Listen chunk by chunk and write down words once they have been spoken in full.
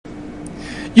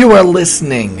You are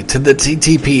listening to the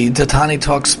TTP, Tatani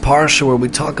Talks Parsha, where we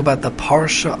talk about the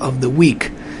Parsha of the week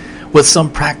with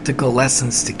some practical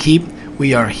lessons to keep.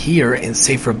 We are here in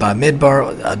Sefer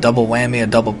Bamidbar, a double whammy, a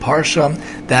double Parsha,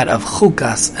 that of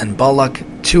Chukas and Balak,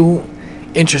 two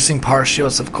interesting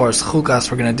Parshios. Of course, Chukas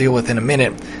we're going to deal with in a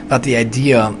minute, about the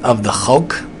idea of the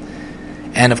Chok.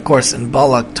 And of course, in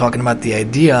Balak, talking about the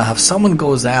idea of someone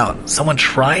goes out, someone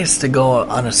tries to go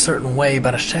on a certain way,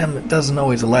 but Hashem doesn't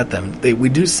always let them. We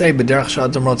do say, that's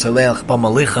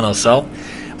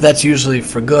usually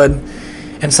for good.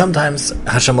 And sometimes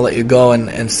Hashem will let you go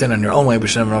and sin on your own way. We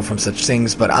should never know from such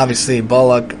things. But obviously,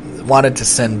 Balak wanted to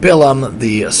send Bilam,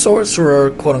 the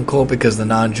sorcerer, quote unquote, because the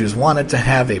non-Jews wanted to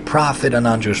have a prophet, a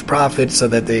non-Jewish prophet, so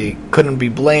that they couldn't be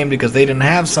blamed because they didn't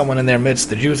have someone in their midst.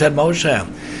 The Jews had Moshe.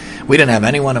 We didn't have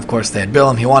anyone. Of course, they had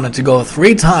Bilam. He wanted to go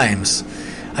 3 times.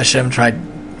 Hashem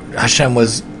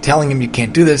was telling him, you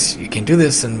can't do this, and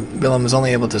Bilam was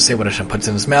only able to say what Hashem puts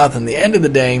in his mouth. And at the end of the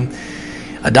day,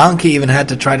 a donkey even had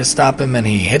to try to stop him, and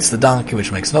he hits the donkey,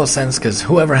 which makes no sense, because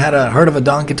whoever had heard of a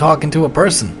donkey talking to a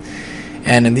person?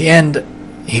 And in the end,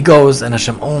 he goes, and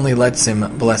Hashem only lets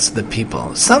him bless the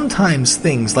people. Sometimes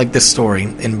things like this story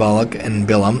in Balak and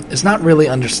Bilam is not really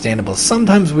understandable.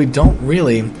 Sometimes we don't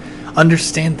really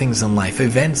understand things in life,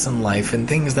 events in life, and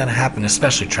things that happen,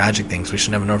 especially tragic things. We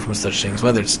should never know from such things,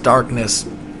 whether it's darkness,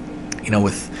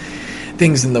 with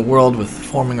things in the world, with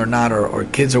forming or not, or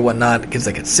kids or whatnot, kids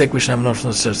that get sick, we should never know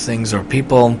from such things, or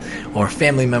people, or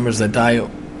family members that die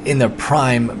in their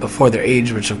prime before their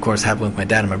age, which of course happened with my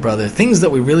dad and my brother. Things that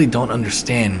we really don't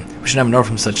understand, we should never know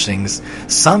from such things.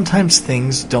 Sometimes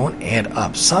things don't add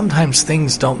up. Sometimes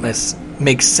things don't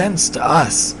make sense to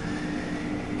us.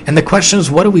 And the question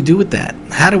is, what do we do with that?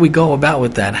 How do we go about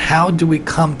with that? How do we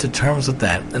come to terms with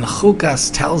that? And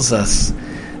Chukas tells us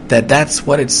that that's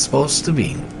what it's supposed to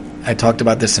be. I talked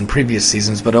about this in previous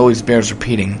seasons, but it always bears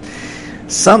repeating.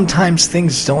 Sometimes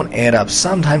things don't add up.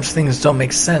 Sometimes things don't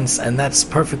make sense, and that's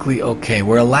perfectly okay.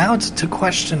 We're allowed to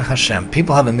question Hashem.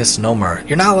 People have a misnomer.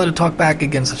 You're not allowed to talk back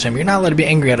against Hashem. You're not allowed to be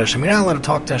angry at Hashem. You're not allowed to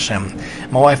talk to Hashem.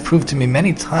 My wife proved to me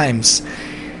many times,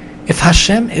 if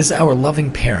Hashem is our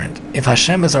loving parent, if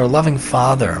Hashem is our loving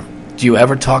father, do you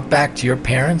ever talk back to your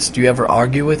parents? Do you ever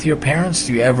argue with your parents?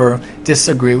 Do you ever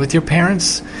disagree with your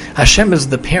parents? Hashem is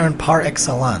the parent par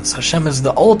excellence. Hashem is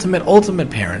the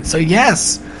ultimate parent. So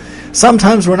yes,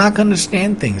 sometimes we're not going to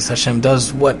understand things. Hashem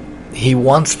does what He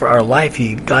wants for our life.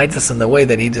 He guides us in the way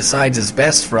that He decides is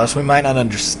best for us. We might not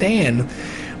understand,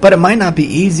 but it might not be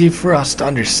easy for us to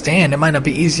understand. It might not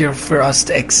be easier for us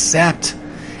to accept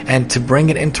and to bring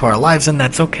it into our lives, and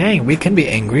that's okay. We can be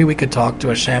angry, we could talk to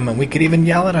Hashem, and we could even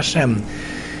yell at Hashem.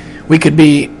 We could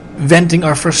be venting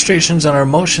our frustrations and our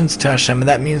emotions to Hashem, and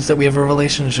that means that we have a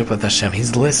relationship with Hashem.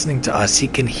 He's listening to us, He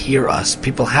can hear us.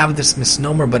 People have this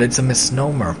misnomer, but it's a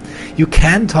misnomer. You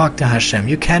can talk to Hashem,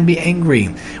 you can be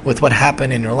angry with what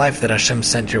happened in your life that Hashem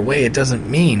sent your way. It doesn't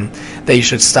mean that you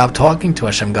should stop talking to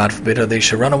Hashem, God forbid, or that you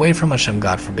should run away from Hashem,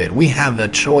 God forbid. We have a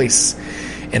choice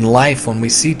in life when we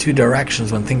see 2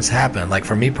 directions when things happen. Like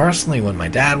for me personally, when my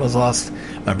dad was lost,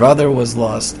 my brother was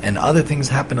lost, and other things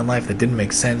happened in life that didn't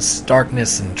make sense,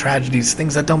 darkness and tragedies,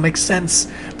 things that don't make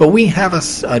sense. But we have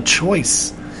a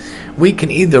choice. We can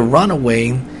either run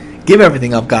away, give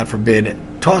everything up, God forbid,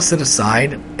 toss it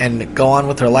aside, and go on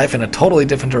with our life in a totally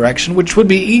different direction, which would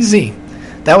be easy.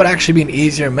 That would actually be an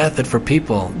easier method for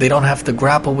people. They don't have to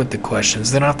grapple with the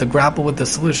questions. They don't have to grapple with the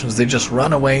solutions. They just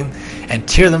run away and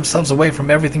tear themselves away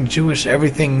from everything Jewish,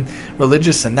 everything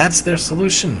religious, and that's their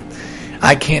solution.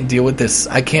 I can't deal with this.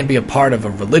 I can't be a part of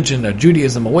a religion, a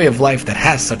Judaism, a way of life that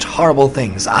has such horrible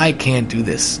things. I can't do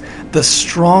this. The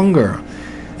stronger,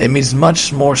 it means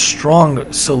much more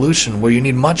strong solution, where you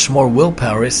need much more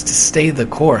willpower, is to stay the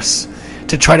course,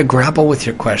 to try to grapple with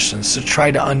your questions, to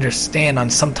try to understand on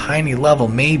some tiny level.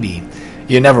 Maybe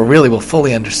you never really will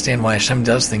fully understand why Hashem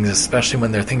does things, especially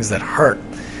when there are things that hurt.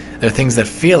 There are things that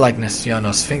feel like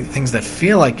Nisyanos, things that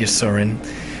feel like Yisurin.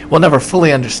 We'll never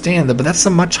fully understand that, but that's a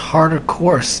much harder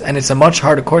course, and it's a much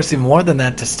harder course, even more than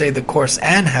that, to stay the course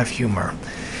and have humor,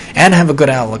 and have a good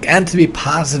outlook, and to be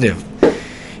positive.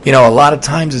 A lot of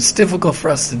times it's difficult for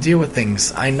us to deal with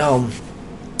things. I know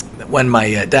when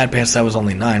my dad passed, I was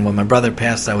only 9. When my brother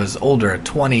passed, I was older,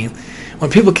 20. When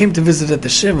people came to visit at the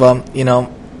Shiva,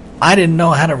 I didn't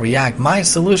know how to react. My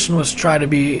solution was try to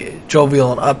be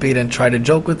jovial and upbeat and try to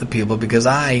joke with the people, because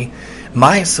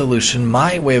My solution,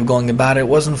 my way of going about it,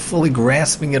 wasn't fully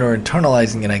grasping it or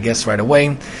internalizing it, I guess, right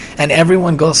away. And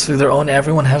everyone goes through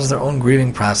everyone has their own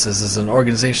grieving process. As an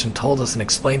organization told us and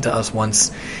explained to us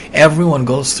once, everyone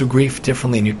goes through grief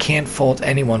differently, and you can't fault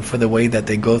anyone for the way that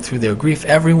they go through their grief.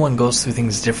 Everyone goes through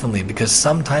things differently, because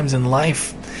sometimes in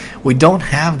life, we don't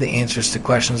have the answers to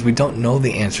questions. We don't know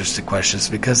the answers to questions,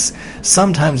 because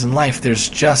sometimes in life, there's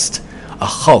just a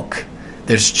chok.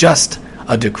 There's just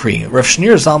a decree. Rav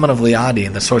Shneur Zalman of Liadi,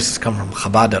 and the sources come from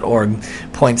Chabad.org,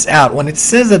 points out, when it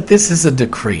says that this is a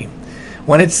decree,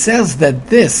 when it says that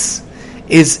this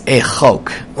is a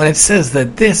chok, when it says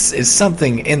that this is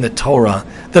something in the Torah,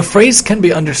 the phrase can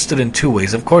be understood in two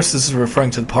ways. Of course, this is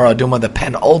referring to the Parah Adumah, the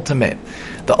penultimate,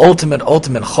 the ultimate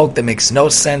chok that makes no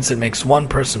sense. It makes one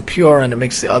person pure, and it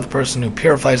makes the other person who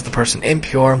purifies the person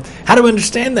impure. How do we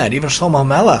understand that? Even Shlomo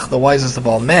HaMelech, the wisest of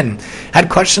all men, had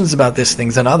questions about these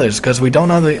things and others, because we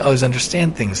don't always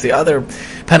understand things. The other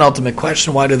penultimate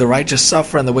question, why do the righteous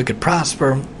suffer and the wicked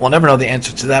prosper? We'll never know the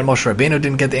answer to that. Moshe Rabbeinu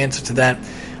didn't get the answer to that.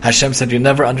 Hashem said, you'll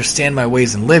never understand my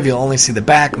ways and live. You'll only see the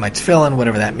back, my tefillin,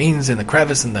 whatever that means, in the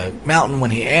crevice in the mountain, when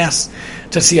he asked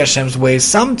to see Hashem's ways.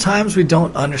 Sometimes we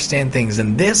don't understand things.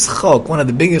 And this chok, one of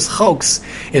the biggest choks,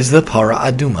 is the Parah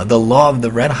Adumah, the law of the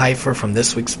red heifer from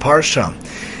this week's Parsha.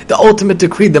 The ultimate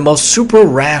decree, the most super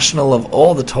rational of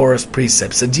all the Torah's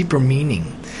precepts, a deeper meaning,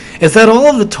 is that all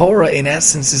of the Torah, in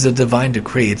essence, is a divine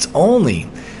decree. It's only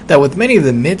that with many of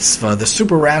the mitzvah, the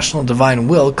super rational divine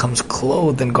will comes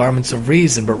clothed in garments of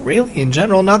reason, but really, in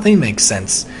general, nothing makes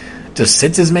sense. Does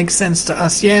tzitzis make sense to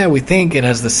us? Yeah, we think it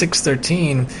has the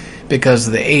 613 because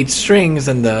of the 8 strings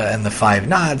and the 5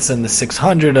 knots and the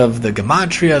 600 of the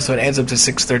gematria, so it adds up to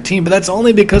 613. But that's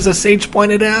only because the sage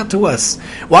pointed it out to us.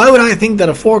 Why would I think that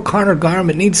a 4-corner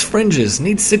garment needs fringes,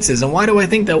 needs tzitzis, and why do I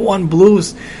think that one blue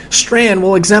strand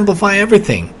will exemplify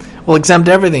everything? Will exempt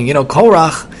everything.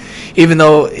 Korach, even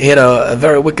though he had a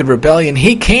very wicked rebellion,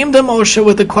 he came to Moshe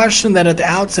with a question that at the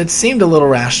outset seemed a little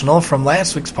rational from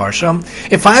last week's Parsha.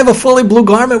 If I have a fully blue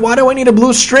garment, why do I need a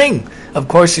blue string? Of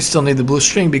course you still need the blue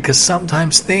string, because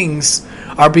sometimes things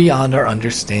are beyond our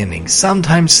understanding.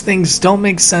 Sometimes things don't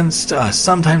make sense to us.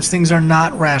 Sometimes things are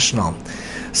not rational.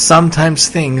 Sometimes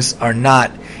things are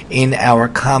not in our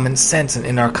common sense and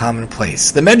in our common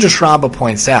place. The Medrash Rabbah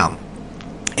points out,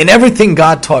 in everything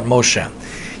God taught Moshe,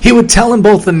 he would tell him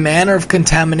both the manner of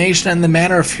contamination and the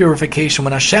manner of purification.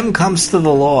 When Hashem comes to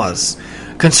the laws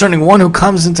concerning one who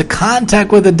comes into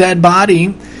contact with a dead body,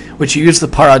 which he used the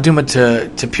Parah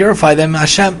Adumah to purify them,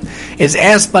 Hashem is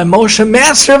asked by Moshe,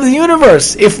 Master of the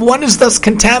universe, if one is thus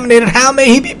contaminated, how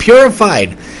may he be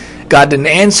purified? God didn't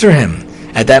answer him.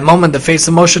 At that moment, the face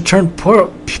of Moshe turned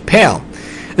pale.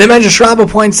 The Medrash Rabbah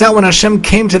points out, when Hashem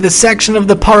came to this section of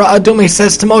the Parah Adumah, he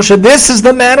says to Moshe, this is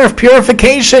the manner of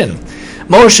purification.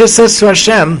 Moshe says to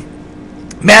Hashem,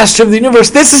 Master of the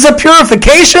universe, this is a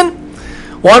purification?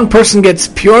 One person gets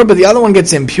pure, but the other one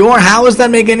gets impure? How does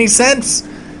that make any sense?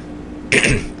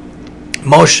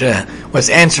 Moshe was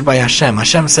answered by Hashem.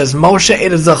 Hashem says, Moshe,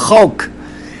 it is a chok.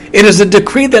 It is a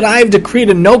decree that I have decreed,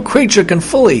 and no creature can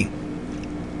fully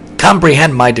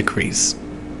comprehend my decrees.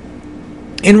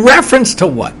 In reference to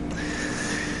what?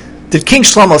 Did King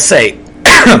Shlomo say,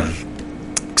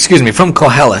 from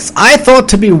Koheles, I thought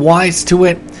to be wise to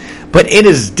it, but it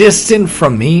is distant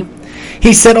from me.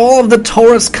 He said, all of the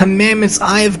Torah's commandments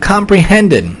I have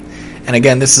comprehended. And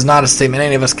again, this is not a statement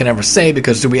any of us can ever say,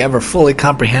 because do we ever fully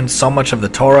comprehend so much of the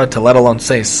Torah, to let alone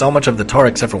say so much of the Torah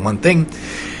except for one thing?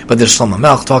 But there's Shlomo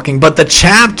Melech talking. But the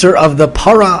chapter of the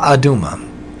Parah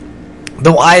Adumah,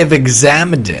 though I have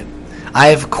examined it, I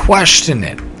have questioned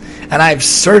it, and I have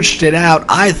searched it out,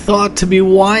 I thought to be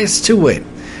wise to it,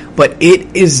 but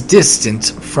it is distant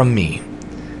from me.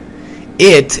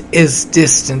 It is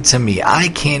distant to me. I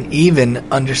can't even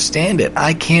understand it.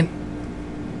 I can't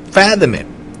fathom it.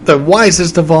 The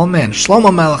wisest of all men,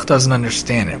 Shlomo Melech, doesn't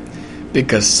understand it,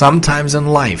 because sometimes in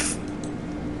life,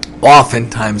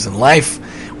 oftentimes in life,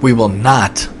 we will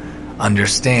not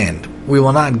understand. We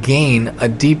will not gain a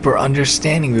deeper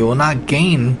understanding. We will not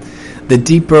gain the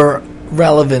deeper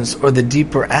relevance or the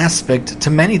deeper aspect to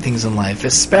many things in life,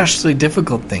 especially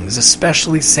difficult things,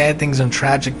 especially sad things and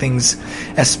tragic things,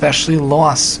 especially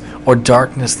loss or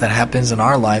darkness that happens in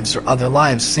our lives or other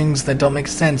lives, things that don't make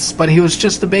sense. But he was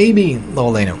just a baby,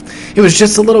 Lo Aleinu. He was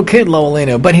just a little kid, Lo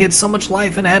Aleinu, but he had so much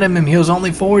life ahead of him. He was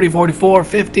only 40, 44,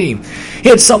 50. He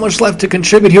had so much left to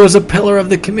contribute. He was a pillar of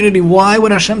the community. Why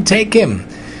would Hashem take him?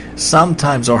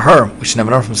 Sometimes, or her, we should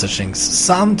never learn from such things.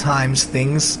 Sometimes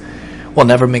things will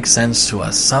never make sense to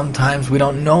us. Sometimes we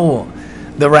don't know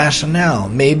the rationale.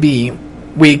 Maybe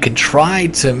we could try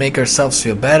to make ourselves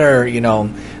feel better.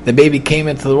 The baby came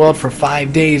into the world for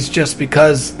 5 days just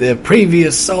because the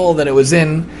previous soul that it was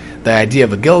in, the idea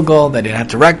of a Gilgal, that it had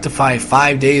to rectify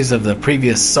 5 days of the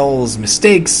previous soul's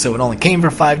mistakes, so it only came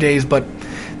for 5 days. But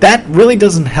that really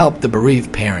doesn't help the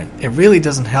bereaved parent. It really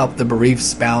doesn't help the bereaved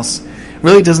spouse. It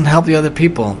really doesn't help the other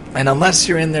people. And unless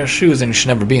you're in their shoes, and you should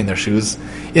never be in their shoes,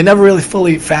 you never really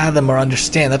fully fathom or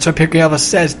understand. That's why Pirkei Avos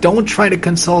says, don't try to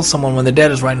console someone when the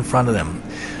dead is right in front of them.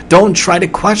 Don't try to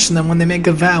question them when they make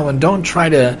a vow, and don't try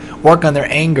to work on their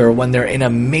anger when they're in a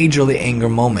majorly anger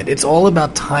moment. It's all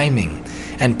about timing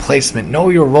and placement. Know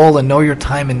your role and know your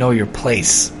time and know your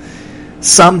place.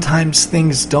 Sometimes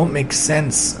things don't make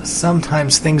sense.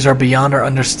 Sometimes things are beyond our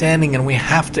understanding, and we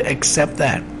have to accept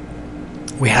that.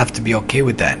 We have to be okay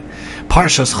with that.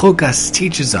 Parshas Chukas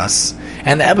teaches us,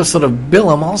 and the episode of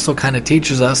Bilam also kind of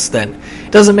teaches us that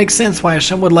it doesn't make sense why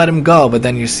Hashem would let him go, but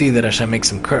then you see that Hashem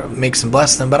makes him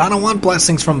bless them. But I don't want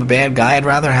blessings from a bad guy. I'd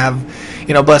rather have,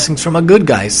 blessings from a good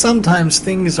guy. Sometimes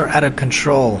things are out of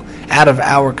control, out of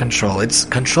our control. It's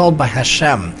controlled by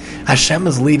Hashem. Hashem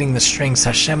is leading the strings.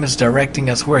 Hashem is directing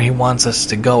us where He wants us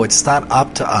to go. It's not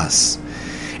up to us.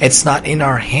 It's not in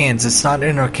our hands. It's not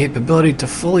in our capability to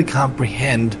fully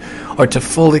comprehend or to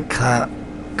fully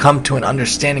come to an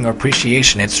understanding or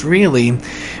appreciation. It's really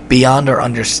beyond our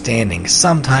understanding.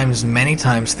 Sometimes, many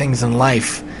times, things in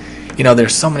life,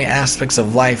 there's so many aspects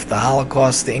of life, the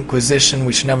Holocaust, the Inquisition,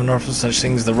 we should never know for such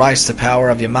things, the rise to power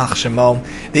of Yamach Shemo.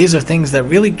 These are things that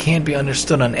really can't be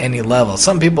understood on any level.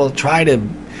 Some people try to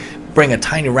bring a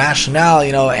tiny rationale,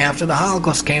 after the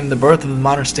Holocaust came the birth of the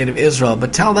modern state of Israel,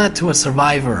 but tell that to a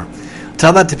survivor.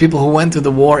 Tell that to people who went through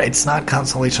the war. It's not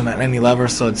consolation at any level,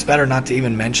 so it's better not to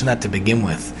even mention that to begin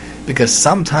with. Because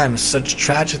sometimes such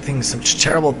tragic things, such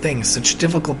terrible things, such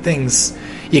difficult things,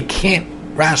 you can't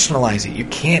rationalize it. You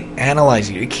can't analyze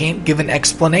it. You can't give an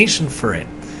explanation for it.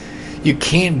 You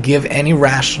can't give any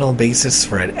rational basis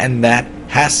for it, and that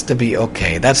has to be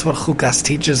okay. That's what Chukas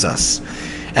teaches us.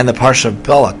 And the Parsha of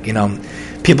Balak,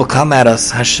 people come at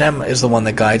us. Hashem is the one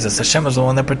that guides us. Hashem is the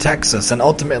one that protects us. And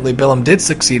ultimately, Bilam did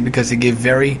succeed because he gave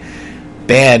very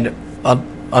bad,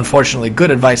 unfortunately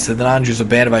good advice to the non-Jews, or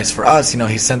bad advice for us.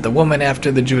 He sent the woman after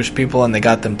the Jewish people, and they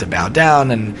got them to bow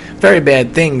down, and very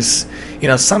bad things.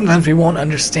 Sometimes we won't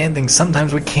understand things.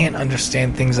 Sometimes we can't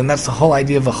understand things, and that's the whole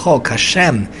idea of a chok.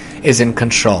 Hashem is in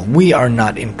control. We are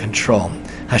not in control.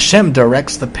 Hashem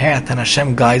directs the path, and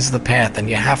Hashem guides the path, and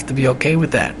you have to be okay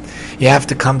with that. You have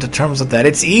to come to terms with that.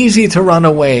 It's easy to run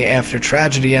away after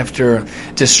tragedy, after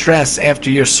distress, after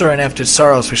Yisur, and after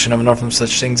sorrows. We should never know from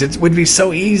such things. It would be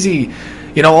so easy.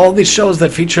 All these shows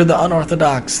that feature the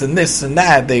unorthodox and this and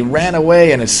that, they ran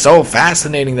away, and it's so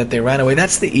fascinating that they ran away.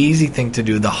 That's the easy thing to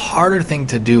do. The harder thing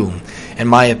to do, in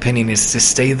my opinion, is to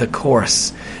stay the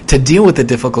course, to deal with the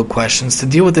difficult questions, to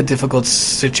deal with the difficult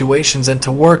situations, and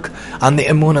to work on the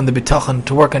emun and the bitachon,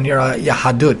 to work on your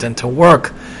yahadut, and to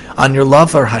work on your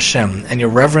love for Hashem and your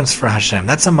reverence for Hashem.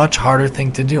 That's a much harder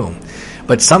thing to do.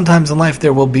 But sometimes in life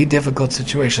there will be difficult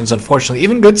situations, unfortunately,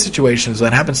 even good situations.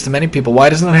 That happens to many people. Why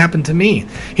doesn't it happen to me?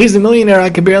 He's a millionaire,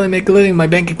 I can barely make a living, my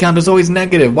bank account is always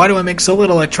negative. Why do I make so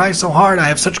little? I try so hard, I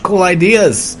have such cool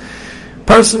ideas.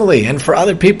 Personally, and for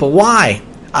other people, why?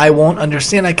 I won't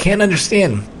understand, I can't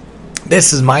understand.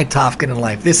 This is my tafkid in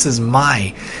life. This is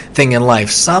my thing in life.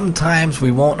 Sometimes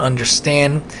we won't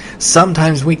understand.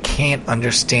 Sometimes we can't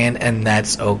understand, and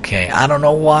that's okay. I don't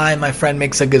know why my friend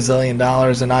makes $1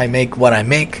 gazillion and I make what I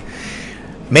make.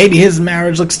 Maybe his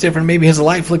marriage looks different. Maybe his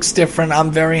life looks different.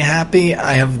 I'm very happy.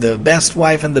 I have the best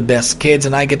wife and the best kids,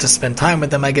 and I get to spend time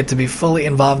with them. I get to be fully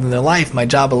involved in their life. My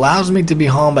job allows me to be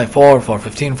home by 4,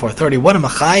 4:15, 4:30. What a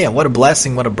machaya. What a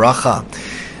blessing. What a bracha.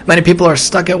 Many people are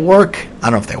stuck at work. I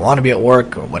don't know if they want to be at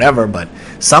work or whatever, but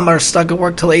some are stuck at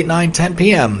work till 8, 9, 10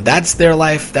 p.m. That's their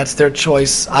life. That's their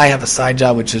choice. I have a side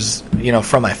job, which is,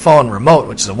 from my phone, remote,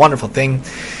 which is a wonderful thing.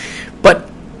 But,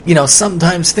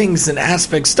 sometimes things and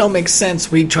aspects don't make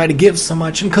sense. We try to give so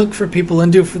much and cook for people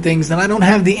and do for things, and I don't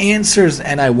have the answers,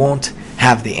 and I won't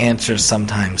have the answers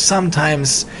sometimes.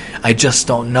 Sometimes I just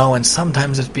don't know, and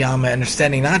sometimes it's beyond my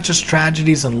understanding. Not just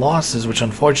tragedies and losses, which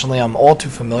unfortunately I'm all too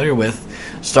familiar with,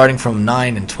 starting from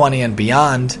 9 and 20 and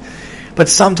beyond. But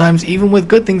sometimes, even with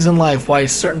good things in life, why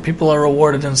certain people are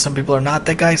rewarded and some people are not.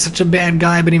 That guy is such a bad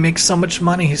guy, but he makes so much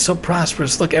money. He's so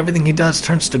prosperous. Look, everything he does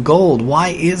turns to gold. Why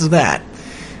is that?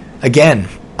 Again,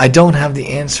 I don't have the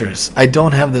answers. I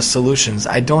don't have the solutions.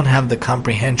 I don't have the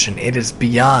comprehension. It is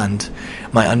beyond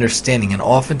my understanding. And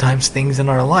oftentimes things in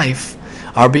our life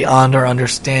are beyond our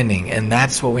understanding, and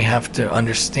that's what we have to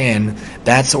understand.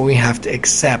 That's what we have to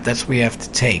accept. That's what we have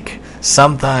to take.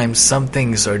 Sometimes some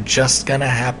things are just going to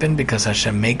happen because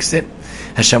Hashem makes it,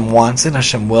 Hashem wants it,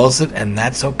 Hashem wills it, and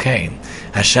that's okay.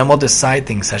 Hashem will decide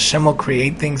things, Hashem will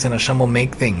create things, and Hashem will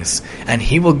make things. And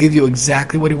He will give you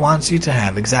exactly what He wants you to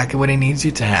have, exactly what He needs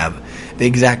you to have. The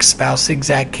exact spouse, the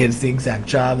exact kids, the exact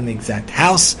job, and the exact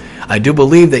house. I do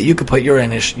believe that you could put your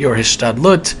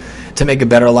hishtadlut to make a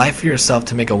better life for yourself,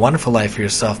 to make a wonderful life for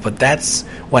yourself, but that's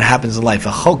what happens in life.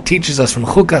 A chok teaches us from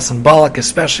Chukas-Balak,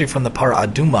 especially from the Para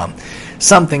Aduma.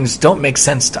 Some things don't make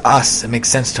sense to us, it makes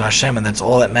sense to Hashem, and that's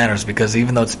all that matters, because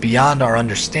even though it's beyond our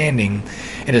understanding,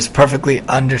 it is perfectly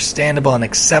understandable and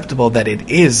acceptable that it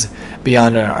is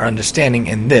beyond our understanding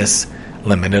in this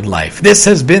limited life. This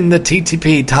has been the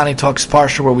TTP, Tani Talks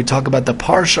Parsha, where we talk about the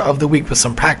Parsha of the week with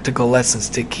some practical lessons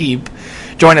to keep.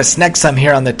 Join us next time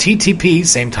here on the TTP,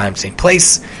 same time, same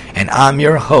place, and I'm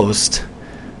your host,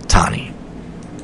 Tani.